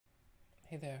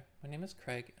Hey there, my name is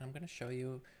Craig and I'm going to show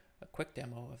you a quick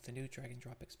demo of the new drag and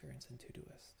drop experience in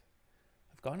Todoist.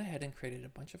 I've gone ahead and created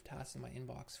a bunch of tasks in my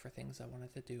inbox for things I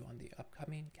wanted to do on the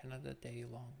upcoming Canada Day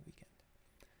long weekend.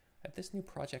 I have this new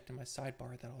project in my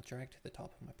sidebar that I'll drag to the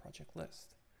top of my project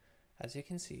list. As you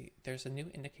can see, there's a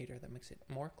new indicator that makes it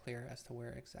more clear as to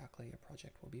where exactly a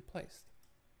project will be placed.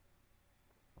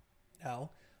 Now,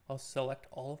 I'll select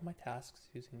all of my tasks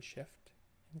using Shift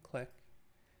and click,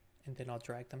 and then I'll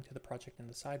drag them to the project in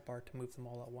the sidebar to move them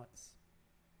all at once.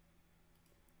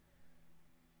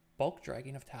 Bulk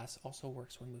dragging of tasks also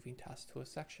works when moving tasks to a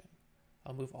section.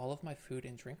 I'll move all of my food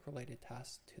and drink related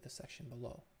tasks to the section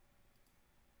below.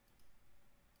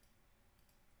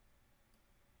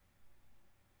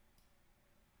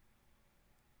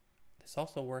 This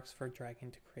also works for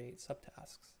dragging to create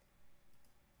subtasks.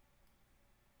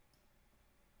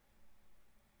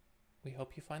 We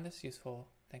hope you find this useful.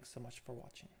 Thanks so much for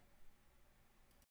watching.